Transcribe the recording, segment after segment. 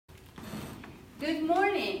Good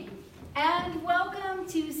morning, and welcome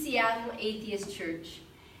to Seattle Atheist Church.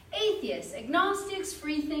 Atheists, agnostics,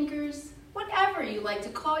 freethinkers, whatever you like to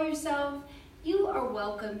call yourself, you are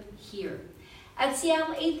welcome here. At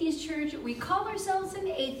Seattle Atheist Church, we call ourselves an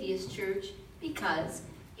atheist church because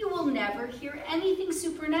you will never hear anything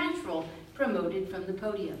supernatural promoted from the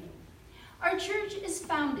podium. Our church is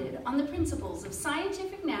founded on the principles of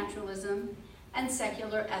scientific naturalism and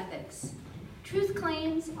secular ethics. Truth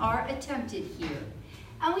claims are attempted here,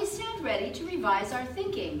 and we stand ready to revise our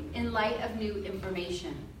thinking in light of new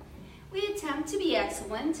information. We attempt to be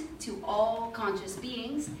excellent to all conscious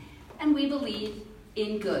beings, and we believe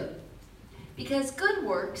in good, because good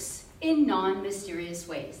works in non-mysterious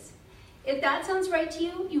ways. If that sounds right to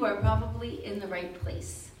you, you are probably in the right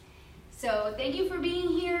place. So thank you for being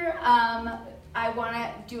here. I want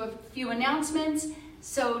to do a few announcements.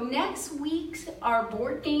 So next week, our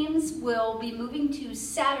board games will be moving to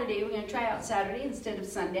Saturday. We're going to try out Saturday instead of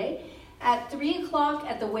Sunday at 3 o'clock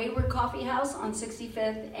at the Wayward Coffee House on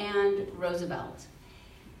 65th and Roosevelt.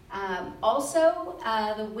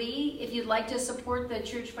 If you'd like to support the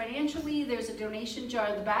church financially, there's a donation jar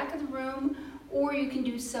at the back of the room, or you can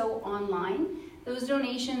do so online. Those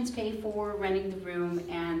donations pay for renting the room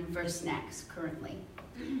and for snacks currently.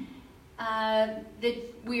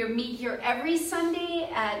 We meet here every Sunday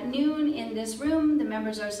at noon in this room. The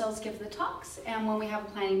members ourselves give the talks, and when we have a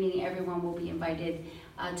planning meeting, everyone will be invited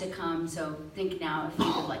to come. So think now if you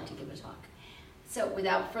would like to give a talk. So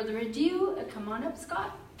without further ado, come on up,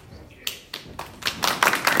 Scott.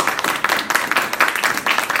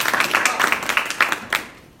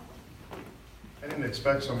 I didn't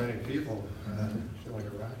expect so many people. I feel like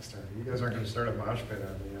a rock star. You guys aren't going to start a mosh pit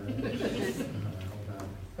on me, are you?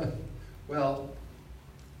 Hold on. Well,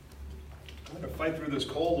 I'm going to fight through this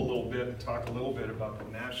cold a little bit and talk a little bit about the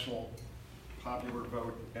National Popular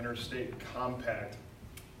Vote Interstate Compact.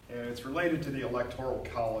 And it's related to the Electoral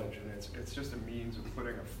College, and it's just a means of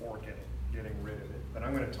putting a fork in it, getting rid of it. But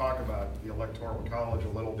I'm going to talk about the Electoral College a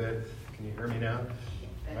little bit. Can you hear me now?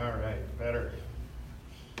 All right, better.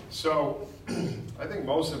 So, I think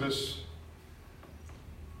most of us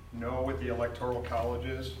know what the Electoral College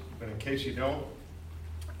is, but in case you don't,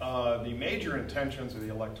 the major intentions of the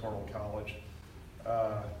Electoral College,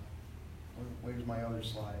 where's my other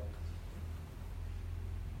slide?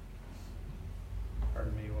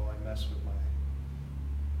 Pardon me while I mess with my,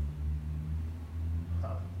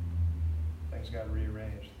 things got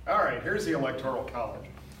rearranged. All right, here's the Electoral College.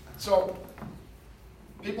 So,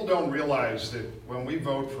 people don't realize that when we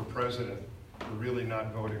vote for president, we're really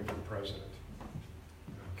not voting for president.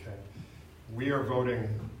 Okay? We are voting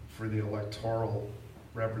for the electoral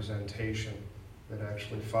representation that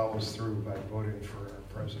actually follows through by voting for our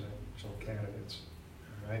presidential candidates.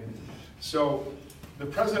 All right? So the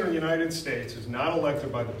President of the United States is not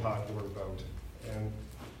elected by the popular vote. And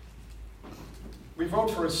we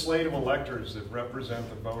vote for a slate of electors that represent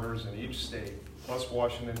the voters in each state, plus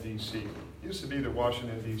Washington, D.C. It used to be that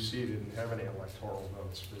Washington, D.C. didn't have any electoral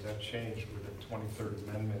votes, but that changed with the 23rd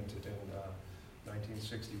Amendment in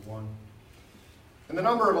 1961. And the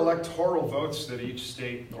number of electoral votes that each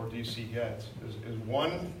state or D.C. gets is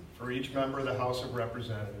one for each member of the House of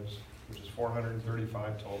Representatives, which is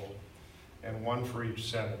 435 total, and one for each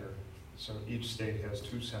senator. So each state has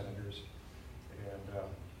 2 senators, and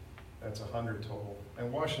that's 100 total. And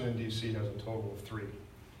Washington, D.C. has a total of 3,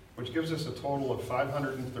 which gives us a total of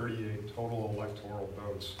 538 total electoral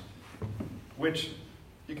votes, which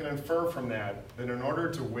you can infer from that in order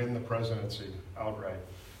to win the presidency outright,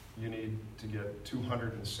 you need to get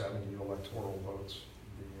 270 electoral votes,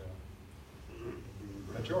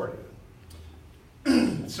 the majority.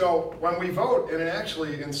 So when we vote, and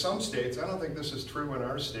actually in some states, I don't think this is true in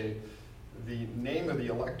our state, the name of the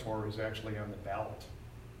elector is actually on the ballot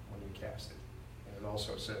when you cast it. And it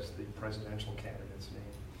also says the presidential candidate's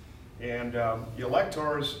name. And the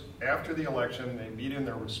electors, after the election, they meet in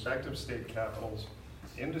their respective state capitals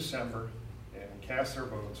in December and cast their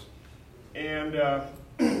votes. And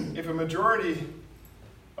if a majority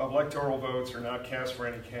of electoral votes are not cast for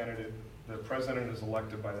any candidate, the president is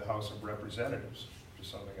elected by the House of Representatives, which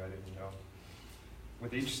is something I didn't know,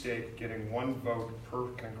 with each state getting 1 vote per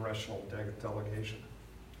congressional delegation.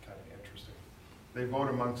 Kind of interesting. They vote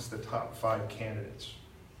amongst the top 5 candidates.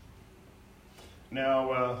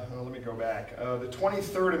 Now, let me go back. The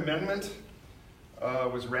 23rd Amendment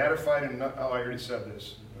was ratified in, I already said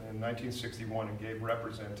this, in 1961 and gave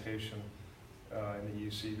representation in the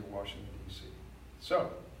EC to Washington, D.C. So,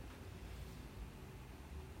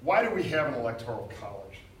 why do we have an electoral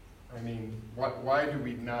college? I mean, why do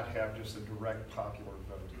we not have just a direct popular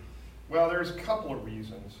vote? Well, there's a couple of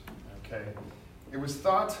reasons, okay? it was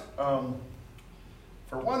thought,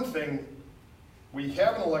 for one thing, we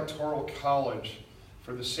have an electoral college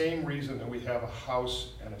for the same reason that we have a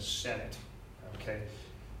House and a Senate, okay?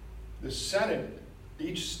 The Senate,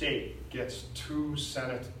 each state gets 2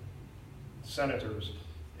 senators,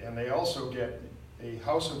 and they also get a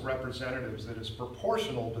House of Representatives that is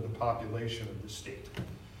proportional to the population of the state.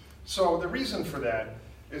 So the reason for that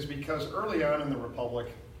is because early on in the Republic,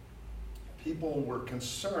 people were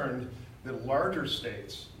concerned that larger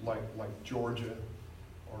states like Georgia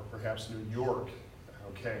or perhaps New York,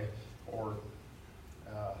 okay, or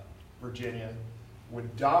Virginia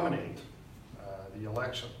would dominate the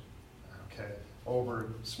election, okay,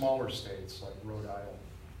 over smaller states like Rhode Island,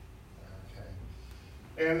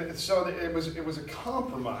 okay. And so it was a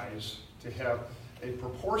compromise to have a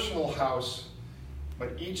proportional House, but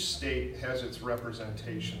each state has its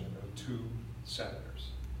representation of 2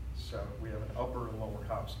 senators. So we have an upper and lower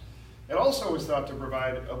house. It also was thought to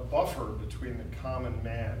provide a buffer between the common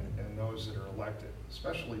man and those that are elected,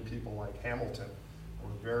 especially people like Hamilton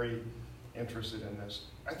were very interested in this.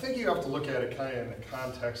 I think you have to look at it kind of in the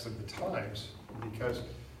context of the times, because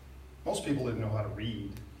most people didn't know how to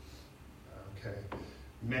read, okay?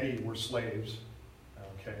 Many were slaves,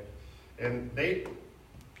 okay? And they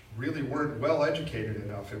really weren't well educated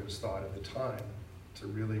enough, it was thought at the time, to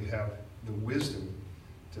really have the wisdom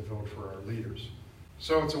to vote for our leaders.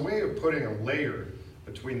 So it's a way of putting a layer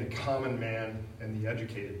between the common man and the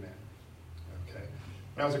educated man, okay?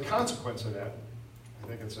 Now as a consequence of that, I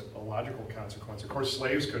think it's a logical consequence. Of course,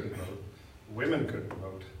 slaves couldn't vote, women couldn't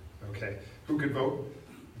vote, okay? Who could vote?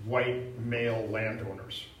 White male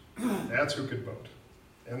landowners. That's who could vote.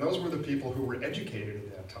 And those were the people who were educated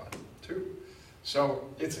at that time, too. So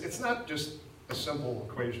it's not just a simple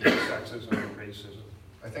equation of sexism and racism.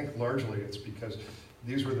 I think largely it's because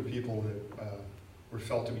these were the people that were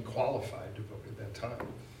felt to be qualified to vote at that time.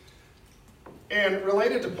 And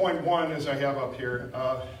related to point 1, as I have up here,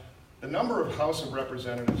 the number of House of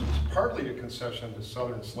Representatives was partly a concession to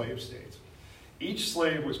southern slave states. Each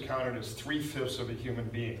slave was counted as 3/5 of a human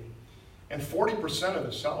being, and 40% of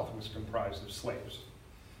the South was comprised of slaves.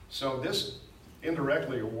 So this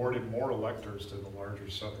indirectly awarded more electors to the larger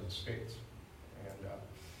southern states.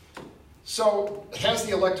 And so has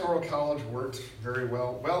the Electoral College worked very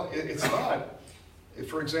well? Well, it's not.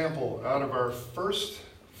 For example, out of our first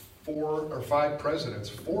 4 or 5 presidents,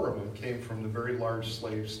 4 of them came from the very large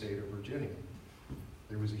slave state of Virginia.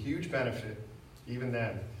 There was a huge benefit, even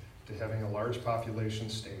then, to having a large population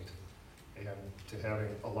state and to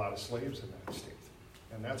having a lot of slaves in that state.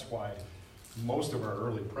 And that's why most of our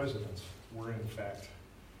early presidents were, in fact,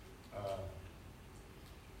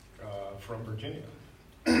 from Virginia.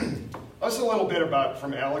 That's a little bit about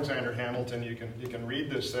from Alexander Hamilton. You can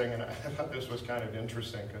read this thing, and I thought this was kind of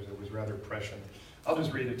interesting because it was rather prescient. I'll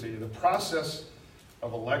just read it to you. The process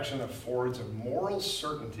of election affords a moral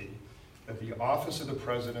certainty that the office of the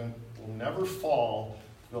president will never fall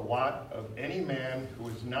to the lot of any man who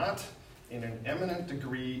is not in an eminent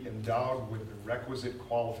degree endowed with the requisite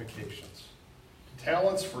qualifications.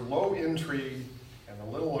 Talents for low intrigue and the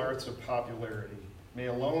little arts of popularity may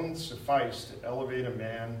alone suffice to elevate a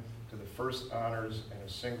man to the first honors in a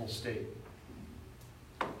single state.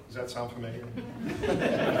 Does that sound familiar?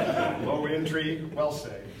 Low intrigue, well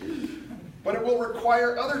said. But it will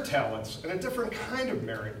require other talents and a different kind of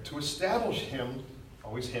merit to establish him,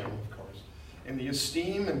 always him, of course, in the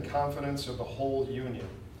esteem and confidence of the whole Union,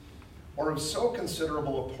 or of so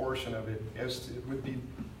considerable a portion of it as would be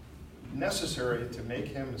necessary to make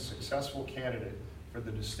him a successful candidate for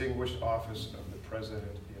the distinguished office of the President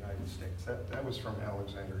of the United States. That was from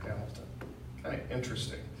Alexander Hamilton. Kind of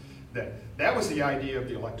interesting. That was the idea of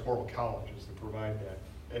the Electoral College, is to provide that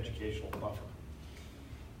educational buffer.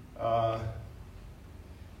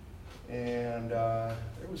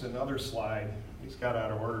 There was another slide. These got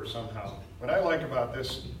out of order somehow. What I like about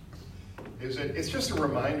this is that it's just a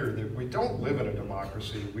reminder that we don't live in a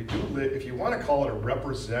democracy. We do live, if you want to call it a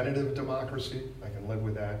representative democracy, I can live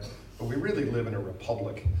with that, but we really live in a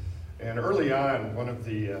republic. And early on,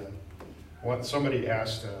 somebody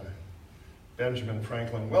asked Benjamin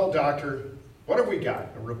Franklin, well, doctor, what have we got,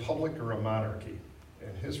 a republic or a monarchy?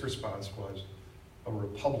 And his response was, a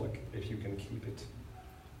republic if you can keep it.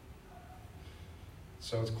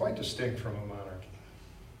 So it's quite distinct from a monarchy.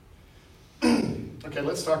 Okay,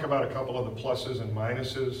 let's talk about a couple of the pluses and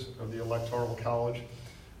minuses of the Electoral College.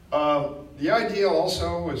 The idea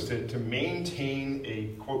also was to maintain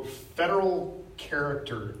a, quote, federal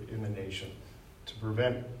character in the nation to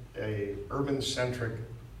prevent a urban-centric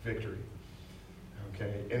victory.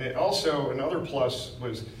 Okay, and it also, another plus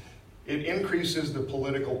was It increases the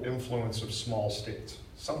political influence of small states.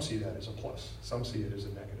 Some see that as a plus, some see it as a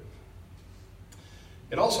negative.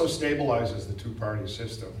 It also stabilizes the two-party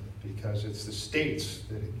system because it's the states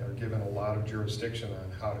that are given a lot of jurisdiction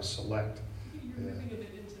on how to select. You're moving a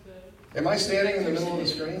bit into the... Am I standing in the middle of the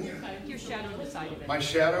screen? Your shadow on the side of it. My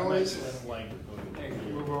shadow is?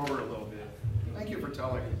 Move over a little bit. Thank you for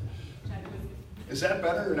telling me. Shadow Is that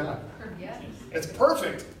better or not? Yes. It's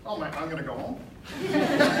perfect. Oh my, I'm gonna go home.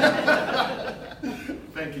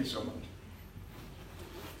 Thank you so much.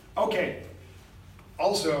 Okay,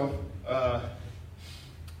 also,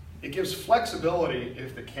 it gives flexibility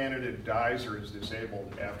if the candidate dies or is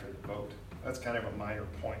disabled after the vote. That's kind of a minor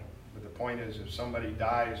point. But the point is, if somebody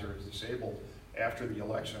dies or is disabled after the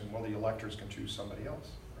election, well, the electors can choose somebody else,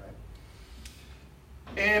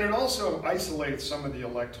 right? And it also isolates some of the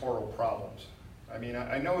electoral problems. I mean,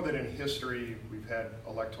 I know that in history we've had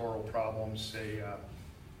electoral problems, say,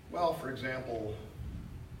 well, for example,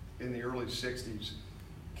 in the early 60s,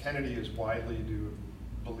 Kennedy is widely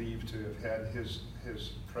believed to have had his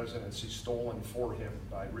presidency stolen for him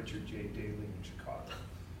by Richard J. Daley in Chicago.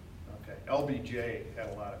 Okay, LBJ had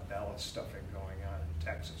a lot of ballot stuffing going on in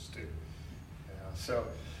Texas too. So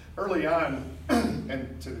early on,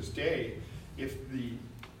 and to this day, if the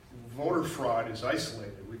voter fraud is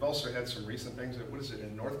isolated, we've also had some recent things that, what is it,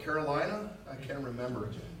 in North Carolina? I can't remember,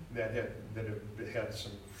 that had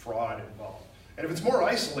some fraud involved. And if it's more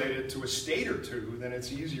isolated to a state or two, then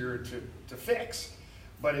it's easier to fix.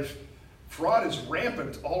 But if fraud is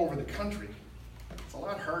rampant all over the country, it's a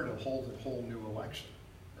lot harder to hold a whole new election,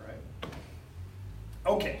 right?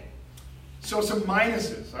 Okay, so some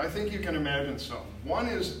minuses. I think you can imagine some. One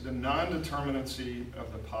is the non-determinacy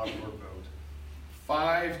of the popular vote.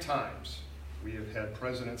 5 times we have had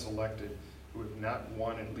presidents elected who have not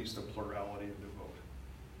won at least a plurality of the vote.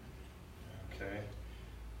 Okay,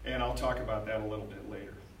 and I'll talk about that a little bit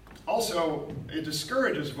later. Also, it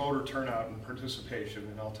discourages voter turnout and participation,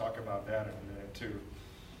 and I'll talk about that in a minute too.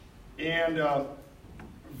 And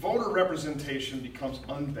voter representation becomes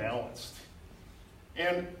unbalanced.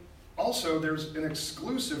 And also, there's an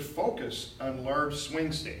exclusive focus on large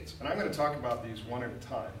swing states, and I'm going to talk about these one at a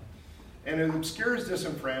time. And it obscures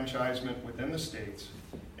disenfranchisement within the states.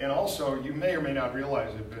 And also, you may or may not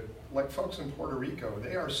realize it, but like folks in Puerto Rico,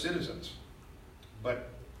 they are citizens, but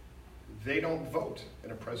they don't vote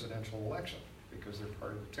in a presidential election because they're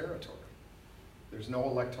part of the territory. There's no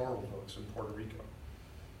electoral votes in Puerto Rico.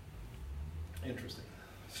 Interesting.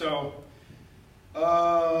 So,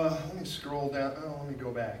 let me scroll down. Oh, let me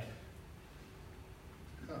go back.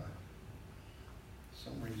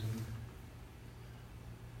 Some reason.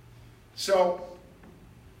 So,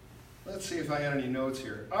 let's see if I had any notes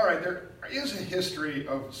here. All right, there is a history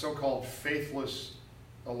of so-called faithless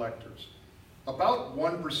electors. About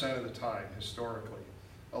 1% of the time, historically,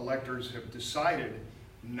 electors have decided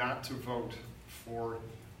not to vote for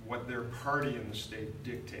what their party in the state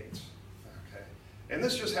dictates. Okay, and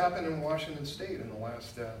this just happened in Washington State in the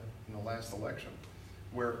last election,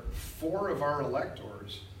 where 4 of our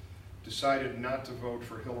electors decided not to vote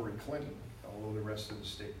for Hillary Clinton, although the rest of the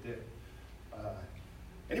state did.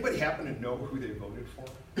 Anybody happen to know who they voted for?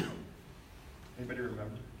 Anybody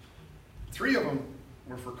remember? 3 of them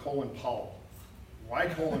were for Colin Powell. Why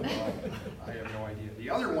Colin Powell? I have no idea. The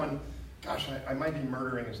other one, gosh, I might be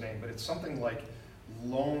murdering his name, but it's something like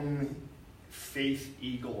Lone Faith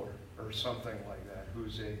Eagle or something like that,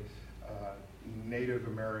 who's a Native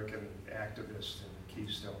American activist in the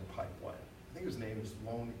Keystone Pipeline. I think his name is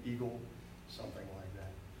Lone Eagle, something like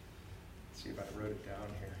that. Let's see if I wrote it down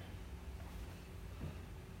here.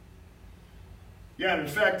 Yeah, and in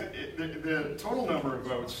fact, the total number of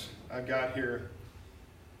votes I got here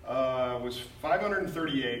was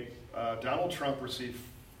 538. Donald Trump received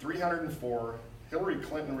 304. Hillary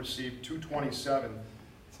Clinton received 227.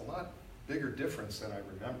 It's a lot bigger difference than I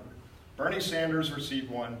remember. Bernie Sanders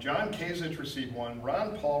received 1. John Kasich received 1.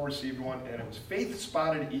 Ron Paul received 1. And it was Faith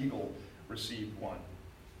Spotted Eagle received 1.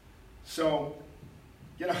 So,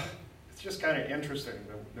 you know, it's just kind of interesting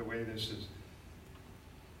the way this is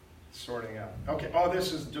sorting out. Okay, oh,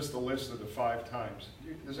 this is just the list of the 5 times.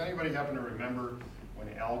 Does anybody happen to remember when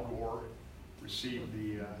Al Gore received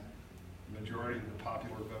the majority of the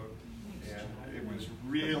popular vote? And it was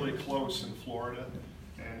really close in Florida.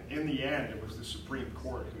 And in the end, it was the Supreme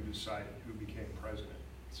Court who decided who became president.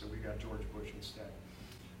 So we got George Bush instead.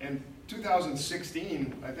 In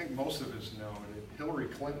 2016, I think most of us know that Hillary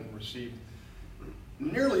Clinton received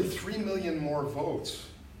nearly 3 million more votes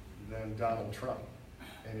than Donald Trump.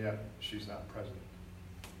 And yet, she's not president.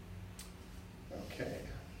 Okay,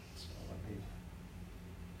 so let me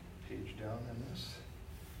page down on this.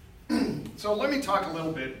 So let me talk a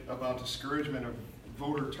little bit about discouragement of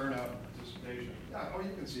voter turnout and participation. Yeah, oh,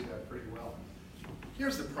 you can see that pretty well.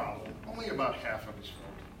 Here's the problem. Only about half of us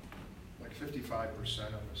vote. Like 55%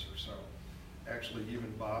 of us or so actually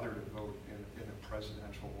even bother to vote in a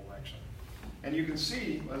presidential election. And you can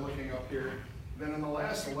see, by looking up here, that in the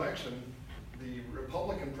last election, the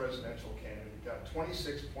Republican presidential candidate got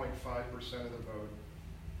 26.5% of the vote,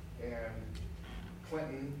 and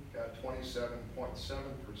Clinton got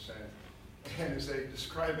 27.7%. And as they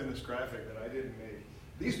describe in this graphic that I didn't make,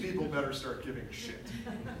 these people better start giving a shit,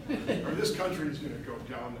 or this country is going to go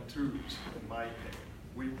down the tubes, in my opinion.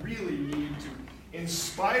 We really need to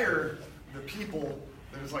inspire the people,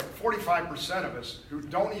 there's like 45% of us who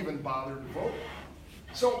don't even bother to vote.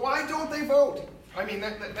 So why don't they vote? I mean,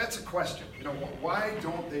 that's a question. You know, why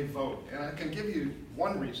don't they vote? And I can give you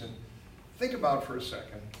one reason. Think about for a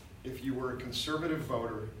second if you were a conservative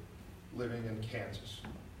voter living in Kansas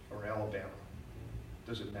or Alabama.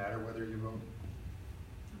 Does it matter whether you vote?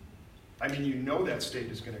 I mean, you know that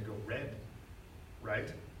state is going to go red,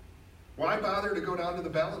 right? Why bother to go down to the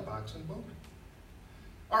ballot box and vote?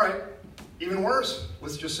 All right, even worse,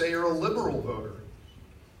 let's just say you're a liberal voter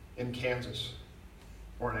in Kansas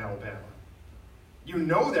or in Alabama. You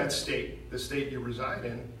know that state, the state you reside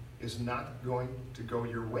in, is not going to go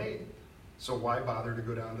your way. So why bother to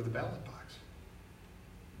go down to the ballot box?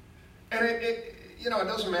 And it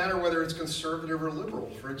doesn't matter whether it's conservative or liberal.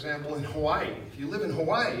 For example, in Hawaii, if you live in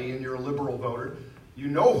Hawaii and you're a liberal voter, you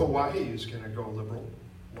know Hawaii is going to go liberal.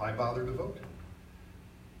 Why bother to vote?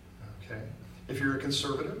 Okay. If you're a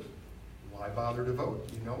conservative, why bother to vote?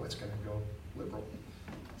 You know it's going to go liberal.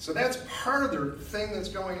 So that's part of the thing that's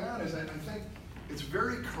going on, is that I think it's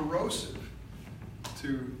very corrosive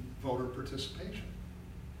to voter participation,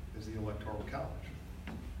 is the Electoral College.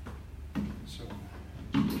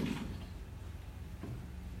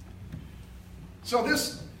 So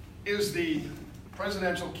this is the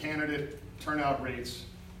presidential candidate turnout rates,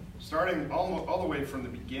 starting all the way from the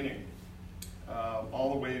beginning,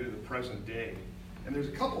 all the way to the present day. And there's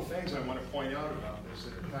a couple things I want to point out about this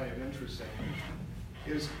that are kind of interesting. I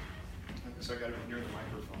guess I got to be near the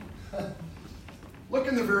microphone. Look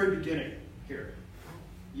in the very beginning here.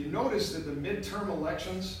 You notice that the midterm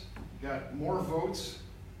elections got more votes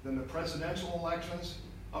than the presidential elections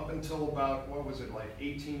up until about, what was it, like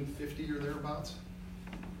 1850 or thereabouts?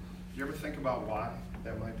 You ever think about why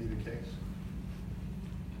that might be the case?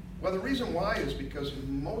 Well, the reason why is because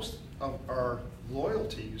most of our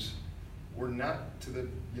loyalties were not to the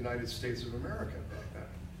United States of America back then.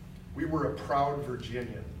 We were a proud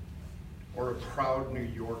Virginian or a proud New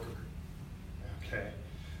Yorker, okay?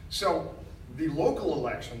 So the local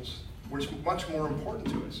elections were much more important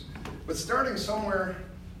to us. But starting somewhere,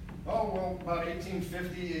 about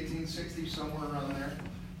 1850, 1860, somewhere around there,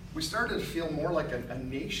 we started to feel more like a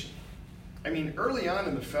nation. I mean, early on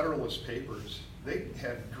in the Federalist Papers, they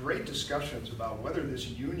had great discussions about whether this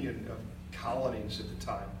union of colonies at the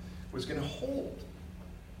time was going to hold.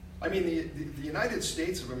 I mean, the United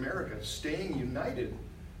States of America staying united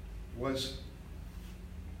was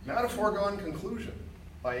not a foregone conclusion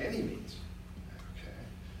by any means. Okay.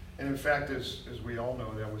 And in fact, as we all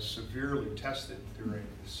know, that was severely tested during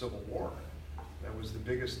the Civil War. That was the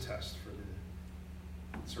biggest test for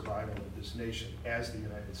the survival of this nation as the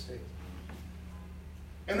United States.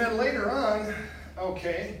 And then later on,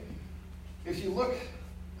 okay, if you look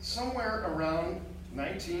somewhere around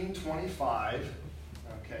 1925,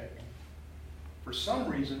 okay, for some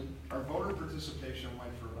reason, our voter participation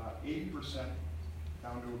went from about 80%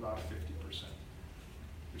 down to about 50%,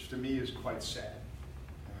 which to me is quite sad,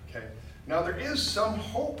 okay? Now, there is some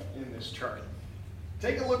hope in this chart.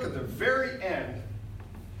 Take a look at the very end.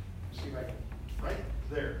 See right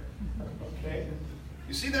there, okay?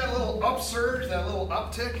 You see that little upsurge, that little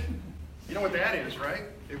uptick? You know what that is, right?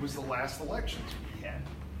 It was the last elections we had.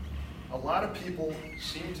 A lot of people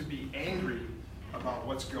seem to be angry about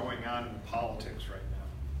what's going on in politics right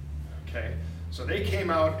now, okay? So they came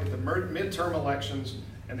out at the midterm elections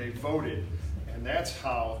and they voted, and that's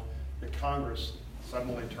how the Congress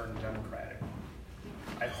suddenly turned Democratic.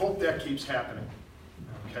 I hope that keeps happening,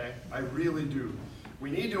 okay? I really do.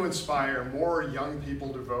 We need to inspire more young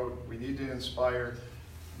people to vote. We need to inspire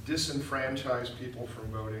disenfranchised people from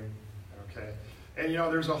voting, okay? And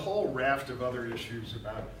there's a whole raft of other issues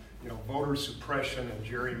about voter suppression and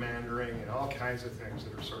gerrymandering and all kinds of things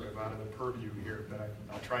that are sort of out of the purview here, but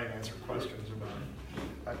I'll try and answer questions about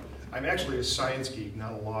it. I'm actually a science geek,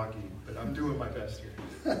 not a law geek, but I'm doing my best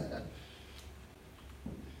here.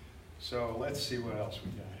 So let's see what else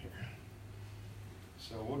we got here.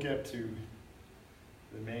 So we'll get to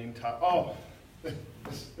the main top. Oh,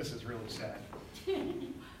 this is really sad.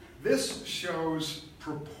 This shows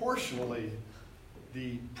proportionally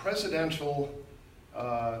the presidential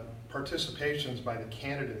participations by the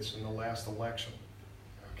candidates in the last election.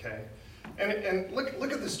 Okay, and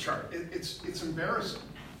look at this chart. It's embarrassing.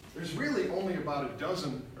 There's really only about a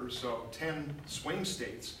dozen or so, 10 swing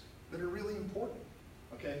states that are really important.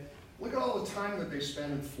 Okay, look at all the time that they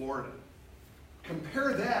spend in Florida.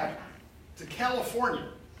 Compare that to California.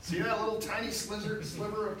 See that little tiny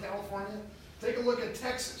sliver of California? Take a look at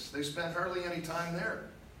Texas. They spend hardly any time there.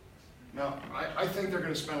 Now, I think they're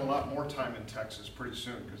going to spend a lot more time in Texas pretty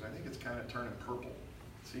soon because I think it's kind of turning purple,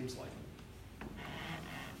 it seems like.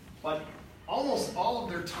 But almost all of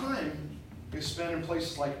their time is spent in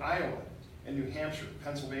places like Iowa and New Hampshire,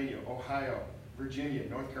 Pennsylvania, Ohio, Virginia,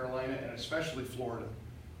 North Carolina, and especially Florida.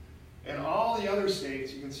 And all the other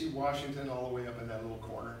states, you can see Washington all the way up in that little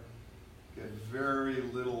corner, get very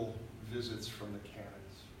little visits from the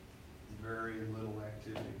candidates, very little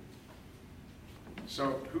activity.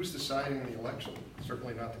 So who's deciding the election?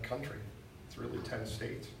 Certainly not the country. It's really 10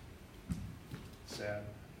 states. Sad.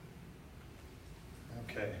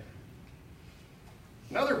 Okay.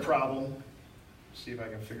 Another problem, see if I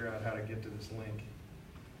can figure out how to get to this link.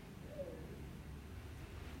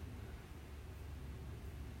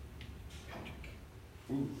 Magic.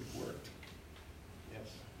 Ooh, it worked. Yes.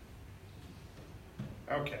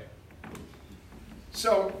 Okay.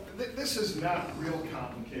 So this is not real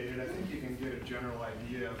complicated. I think you can get a general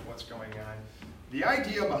idea of what's going on. The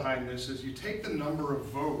idea behind this is you take the number of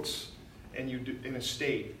votes and in a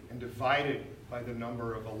state and divide it by the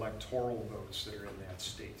number of electoral votes that are in that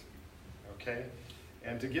state. Okay?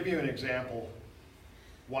 And to give you an example,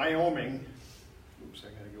 Wyoming, oops, I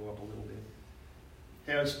gotta go up a little bit,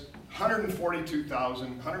 has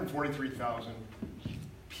 143,000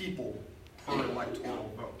 people per electoral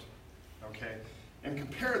vote. Okay? And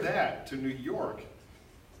compare that to New York,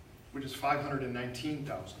 which is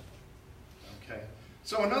 519,000. Okay?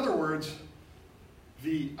 So in other words,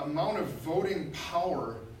 the amount of voting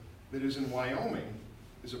power that is in Wyoming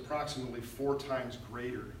is approximately 4 times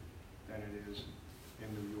greater than it is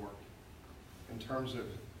in New York in terms of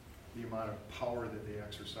the amount of power that they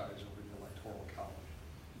exercise over the Electoral College.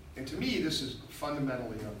 And to me, this is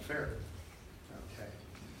fundamentally unfair.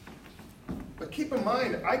 But keep in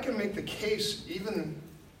mind, I can make the case, even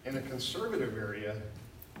in a conservative area,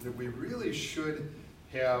 that we really should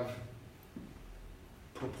have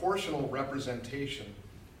proportional representation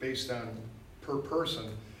based on per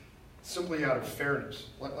person, simply out of fairness.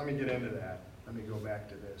 Let me get into that. Let me go back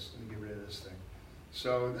to this. Let me get rid of this thing.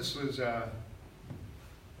 So this was,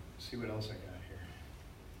 see what else I got here.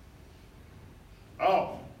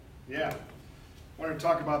 Oh, yeah. I want to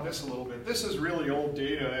talk about this a little bit. This is really old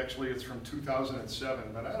data, actually. It's from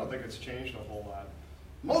 2007, but I don't think it's changed a whole lot.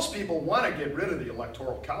 Most people want to get rid of the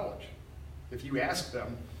Electoral College. If you ask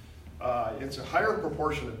them, it's a higher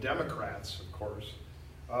proportion of Democrats, of course,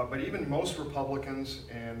 but even most Republicans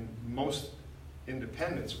and most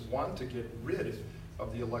independents want to get rid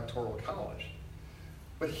of the Electoral College.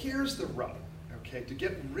 But here's the rub, okay? To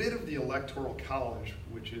get rid of the Electoral College,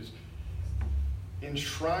 which is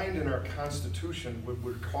enshrined in our Constitution, would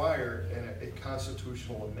require a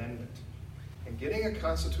constitutional amendment. And getting a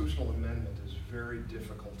constitutional amendment is very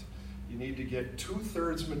difficult. You need to get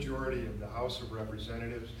 2/3 majority of the House of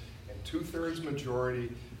Representatives and 2/3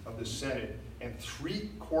 majority of the Senate and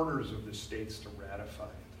 3/4 of the states to ratify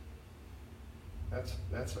it.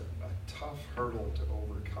 That's a tough hurdle to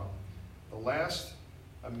overcome. The last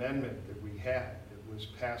amendment that we had that was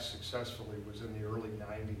passed successfully was in the early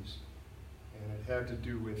 90s. And it had to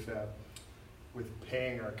do with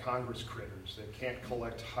paying our Congress critters. They can't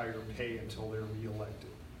collect higher pay until they're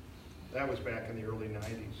reelected. That was back in the early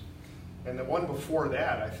 90s. And the one before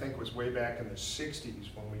that, I think, was way back in the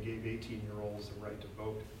 60s when we gave 18-year-olds the right to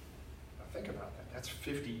vote. Now think about that. That's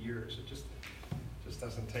 50 years. It just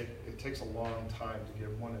doesn't take, it takes a long time to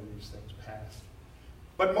get one of these things passed.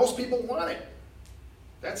 But most people want it.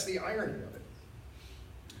 That's the irony of it.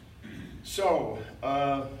 So,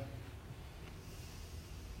 now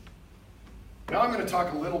I'm going to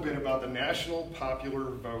talk a little bit about the National Popular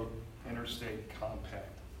Vote Interstate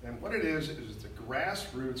Compact. And what it is it's a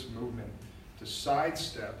grassroots movement to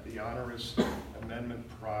sidestep the onerous amendment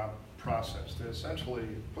process, to essentially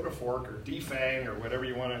put a fork or defang or whatever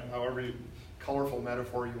you want to, however colorful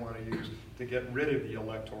metaphor you want to use, to get rid of the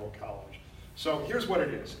Electoral College. So here's what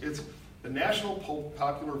it is. It's the National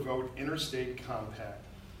Popular Vote Interstate Compact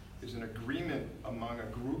is an agreement among a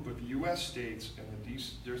group of U.S. states and the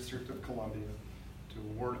District of Columbia to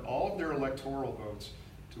award all of their electoral votes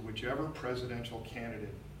to whichever presidential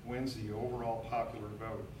candidate wins the overall popular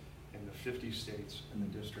vote in the 50 states in the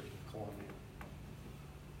District of Columbia.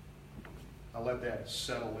 I'll let that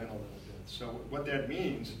settle in a little bit. So what that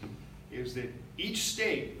means is that each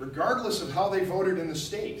state, regardless of how they voted in the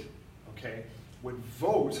state, okay, would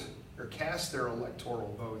vote or cast their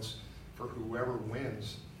electoral votes for whoever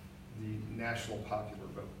wins the national popular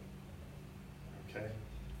vote. Okay,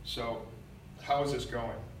 so how is this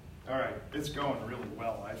going? All right, it's going really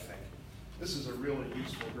well, I think. This is a really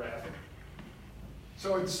useful graphic.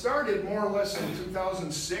 So it started more or less in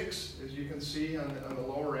 2006, as you can see on the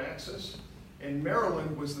lower axis. And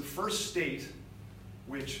Maryland was the first state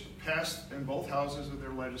which passed in both houses of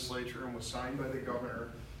their legislature and was signed by the governor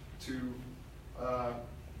to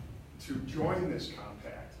join this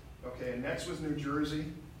compact. Okay, and next was New Jersey,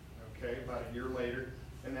 okay, about a year later.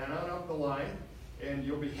 And then on up the line, and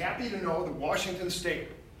you'll be happy to know that Washington State,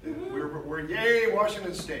 we're yay,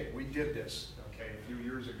 Washington State, we did this, okay, a few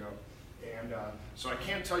years ago. And so I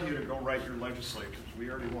can't tell you to go write your legislatures,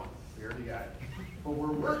 we already won, we already got it. But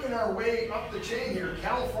we're working our way up the chain here.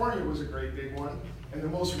 California was a great big one, and the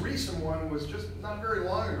most recent one was just not very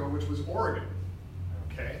long ago, which was Oregon,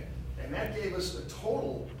 okay? And that gave us a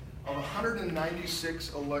total of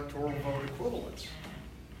 196 electoral vote equivalents.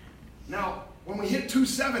 Now, when we hit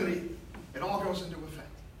 270, it all goes into effect,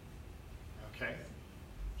 okay?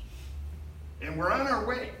 And we're on our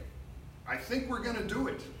way. I think we're going to do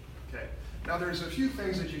it, okay? Now, there's a few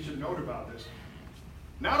things that you should note about this.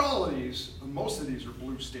 Not all of these, but most of these are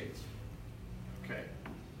blue states, okay?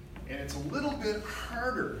 And it's a little bit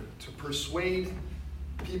harder to persuade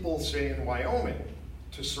people, say, in Wyoming,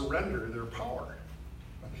 to surrender their power,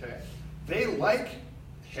 okay? They like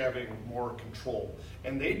having more control,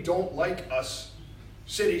 and they don't like us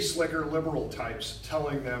city slicker liberal types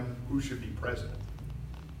telling them who should be president.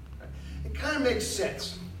 Okay? It kind of makes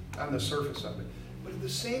sense on the surface of it, but at the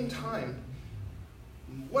same time,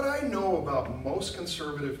 what I know about most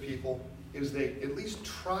conservative people is they at least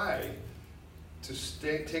try to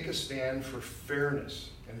take a stand for fairness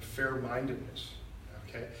and fair-mindedness,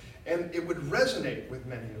 okay? And it would resonate with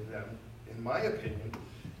many of them, in my opinion,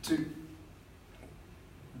 to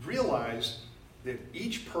realize that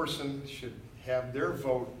each person should have their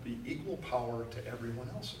vote be equal power to everyone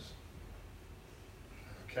else's,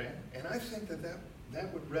 okay? And I think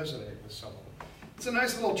that would resonate with some of them. It's a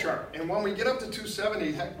nice little chart, and when we get up to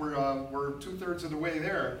 270, heck, we're 2/3 of the way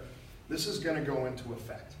there. This is going to go into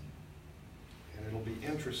effect, and it'll be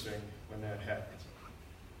interesting when that happens.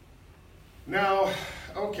 Now,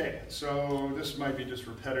 okay, so this might be just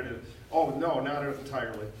repetitive. Oh no, not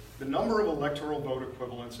entirely. The number of electoral vote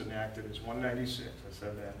equivalents enacted is 196. I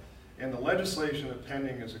said that, and the legislation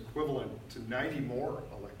pending is equivalent to 90 more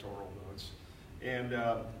electoral votes. And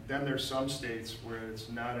then there's some states where it's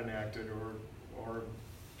not enacted or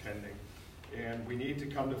pending, and we need to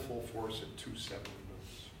come to full force at 270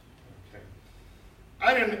 votes. Okay.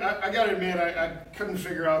 I got to admit, I couldn't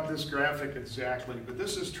figure out this graphic exactly, but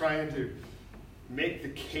this is trying to make the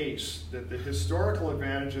case that the historical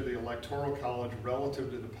advantage of the Electoral College relative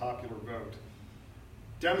to the popular vote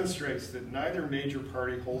demonstrates that neither major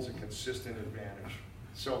party holds a consistent advantage.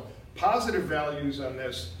 So positive values on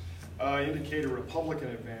this indicate a Republican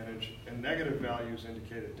advantage, and negative values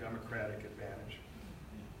indicate a Democratic advantage.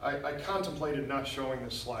 I contemplated not showing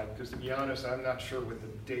this slide because, to be honest, I'm not sure what the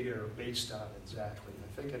data are based on exactly.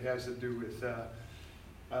 I think it has to do with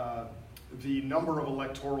the number of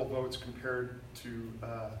electoral votes compared to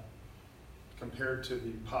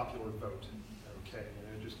the popular vote. Okay,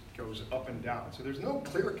 and it just goes up and down. So there's no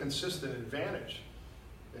clear, consistent advantage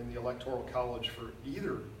in the Electoral College for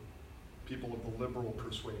either people of the liberal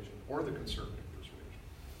persuasion or the conservative persuasion.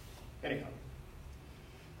 Anyhow.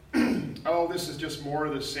 Oh, this is just more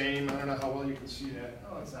of the same. I don't know how well you can see that.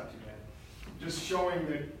 Oh, it's not too bad. Just showing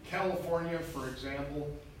that California, for example,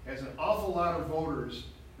 has an awful lot of voters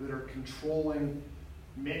that are controlling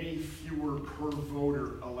many fewer per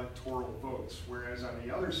voter electoral votes, whereas on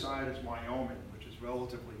the other side is Wyoming, which is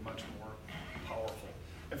relatively much more powerful.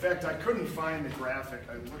 In fact, I couldn't find the graphic.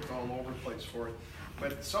 I looked all over the place for it.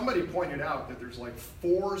 But somebody pointed out that there's like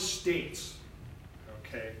 4 states,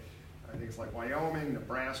 okay? I think it's like Wyoming,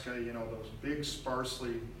 Nebraska, you know, those big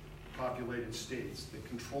sparsely populated states that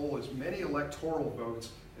control as many electoral votes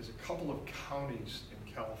as a couple of counties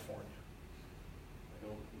in California.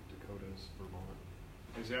 Dakota's Vermont.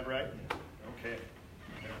 Is that right? Yeah. Okay.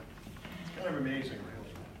 Yeah. It's kind of amazing,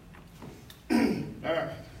 really. All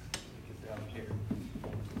right. Get down here.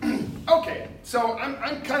 Okay, so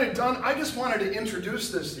I'm kind of done. I just wanted to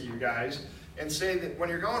introduce this to you guys and say that when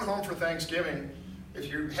you're going home for Thanksgiving, if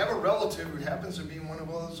you have a relative who happens to be in one of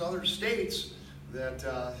those other states, that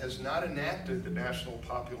has not enacted the National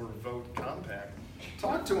Popular Vote Compact,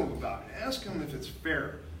 talk to them about it. Ask them if it's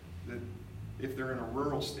fair that if they're in a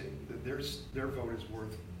rural state, that their vote is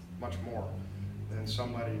worth much more than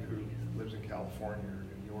somebody who lives in California or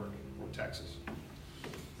New York or Texas.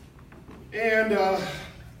 And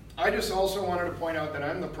I just also wanted to point out that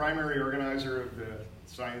I'm the primary organizer of the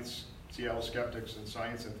Seattle Skeptics and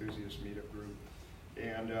Science Enthusiasts meetup group.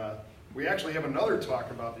 And we actually have another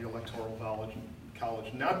talk about the Electoral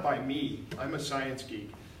College, not by me. I'm a science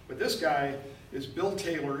geek. But this guy is Bill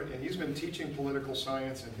Taylor, and he's been teaching political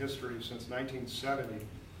science and history since 1970.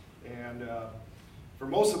 And for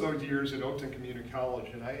most of those years at Oakton Community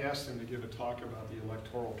College, and I asked him to give a talk about the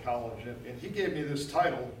Electoral College, and he gave me this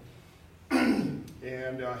title, and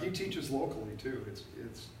he teaches locally too.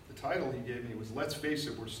 The title he gave me was, "Let's Face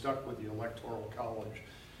It, We're Stuck with the Electoral College."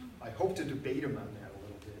 I hope to debate him on that a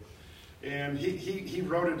little bit. And he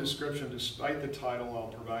wrote a description. Despite the title, I'll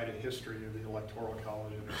provide a history of the Electoral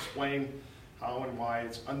College and explain how and why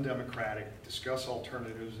it's undemocratic, discuss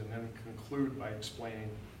alternatives, and then conclude by explaining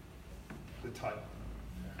the title.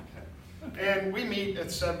 Okay. And we meet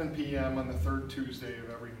at 7 p.m. on the third Tuesday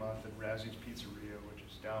of every month at Razzy's Pizzeria, which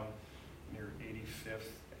is down near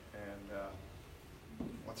 85th and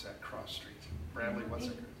what's that cross street? Bradley, what's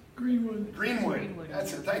it? Greenwood. Greenwood.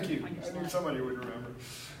 That's it. Thank you. I knew somebody would remember.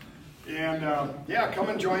 And yeah, come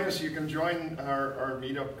and join us. You can join our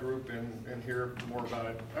meetup group and hear more about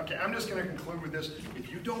it. Okay, I'm just going to conclude with this. If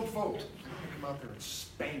you don't vote, I'm going to come out there and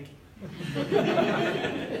spank you.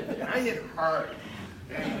 And I hit hard.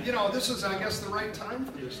 And you know, this is, I guess, the right time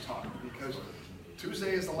for this talk because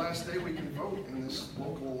Tuesday is the last day we can vote in this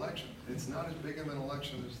local election. It's not as big of an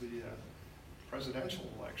election as the presidential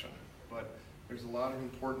election, but there's a lot of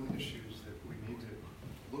important issues that we need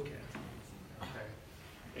to look at.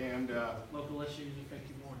 Okay, and local issues affect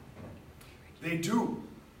you more. They do.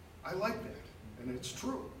 I like that, and it's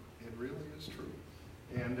true. It really is true.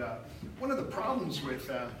 And one of the problems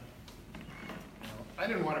with, I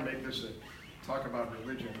didn't want to make this a talk about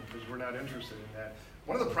religion because we're not interested in that.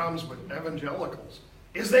 One of the problems with evangelicals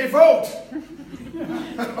is they vote.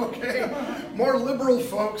 Okay? More liberal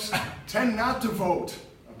folks tend not to vote.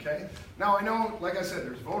 Okay? Now I know, like I said,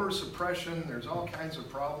 there's voter suppression, there's all kinds of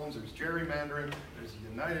problems, there's gerrymandering, there's the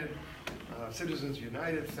United, Citizens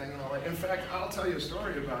United thing and all that. In fact, I'll tell you a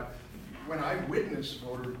story about when I witnessed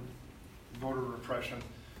voter repression.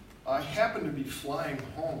 I happened to be flying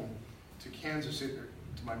home to Kansas City,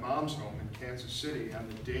 to my mom's home in Kansas City on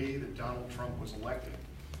the day that Donald Trump was elected.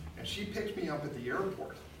 And she picked me up at the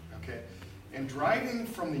airport, okay? And driving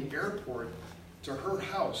from the airport to her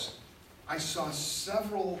house, I saw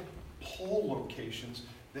several poll locations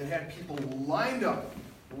that had people lined up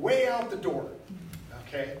way out the door,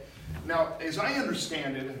 okay? Now, as I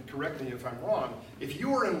understand it, and correct me if I'm wrong, if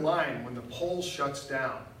you are in line when the poll shuts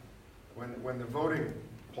down, when the voting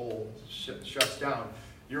poll shuts down,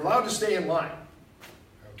 you're allowed to stay in line,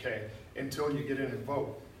 okay, until you get in and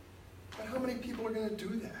vote. But how many people are going to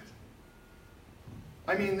do that?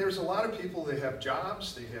 I mean, there's a lot of people that have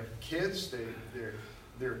jobs, they have kids,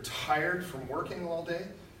 they're tired from working all day.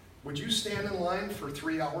 Would you stand in line for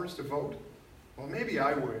 3 hours to vote? Well, maybe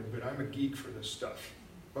I would, but I'm a geek for this stuff.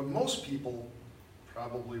 But most people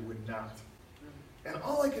probably would not. And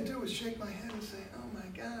all I could do was shake my head and say, oh my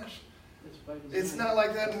gosh, it's not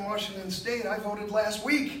like that in Washington State. I voted last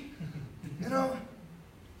week. You know,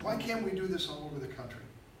 why can't we do this all over the country?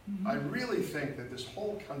 I really think that this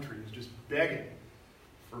whole country is just begging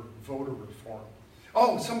for voter reform.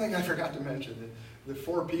 Oh, something I forgot to mention. The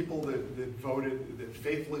 4 people that voted, the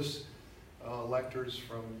faithless electors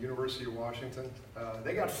from University of Washington,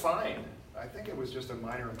 they got fined. I think it was just a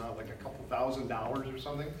minor amount, like a couple $1,000s or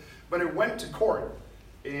something. But it went to court,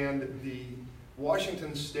 and the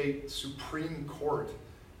Washington State Supreme Court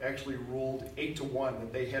actually ruled 8-1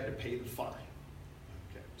 that they had to pay the fine.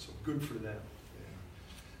 Okay, so good for them. Yeah.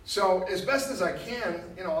 So as best as I can,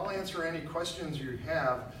 you know, I'll answer any questions you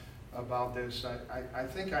have about this. I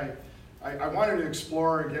think I wanted to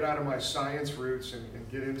explore and get out of my science roots and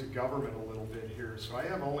get into government a little bit here. So I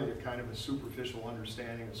have only a kind of a superficial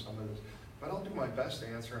understanding of some of this. But I'll do my best to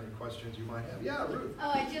answer any questions you might have. Yeah, Ruth. Oh,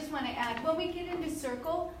 I just want to add, when we get into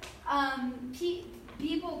circle,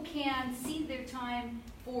 people can cede their time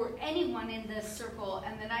for anyone in the circle.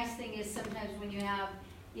 And the nice thing is sometimes when you have,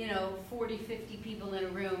 40, 50 people in a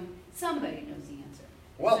room, somebody knows the answer.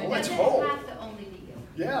 Well, so let's hope. hope. It doesn't have to only be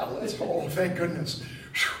you. Yeah, let's hope. Thank goodness.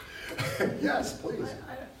 Yes, please.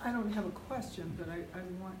 I don't have a question, but I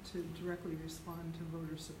want to directly respond to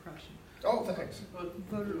voter suppression. Oh, thanks.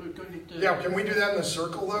 Voter, We're going to. Yeah, can we do that in a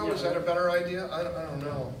circle though? Yeah. Is that a better idea? I don't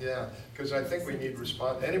know, yeah. Because I think we need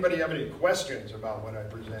response. Anybody have any questions about what I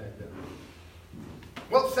presented there?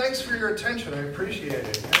 Well, thanks for your attention. I appreciate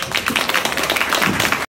it.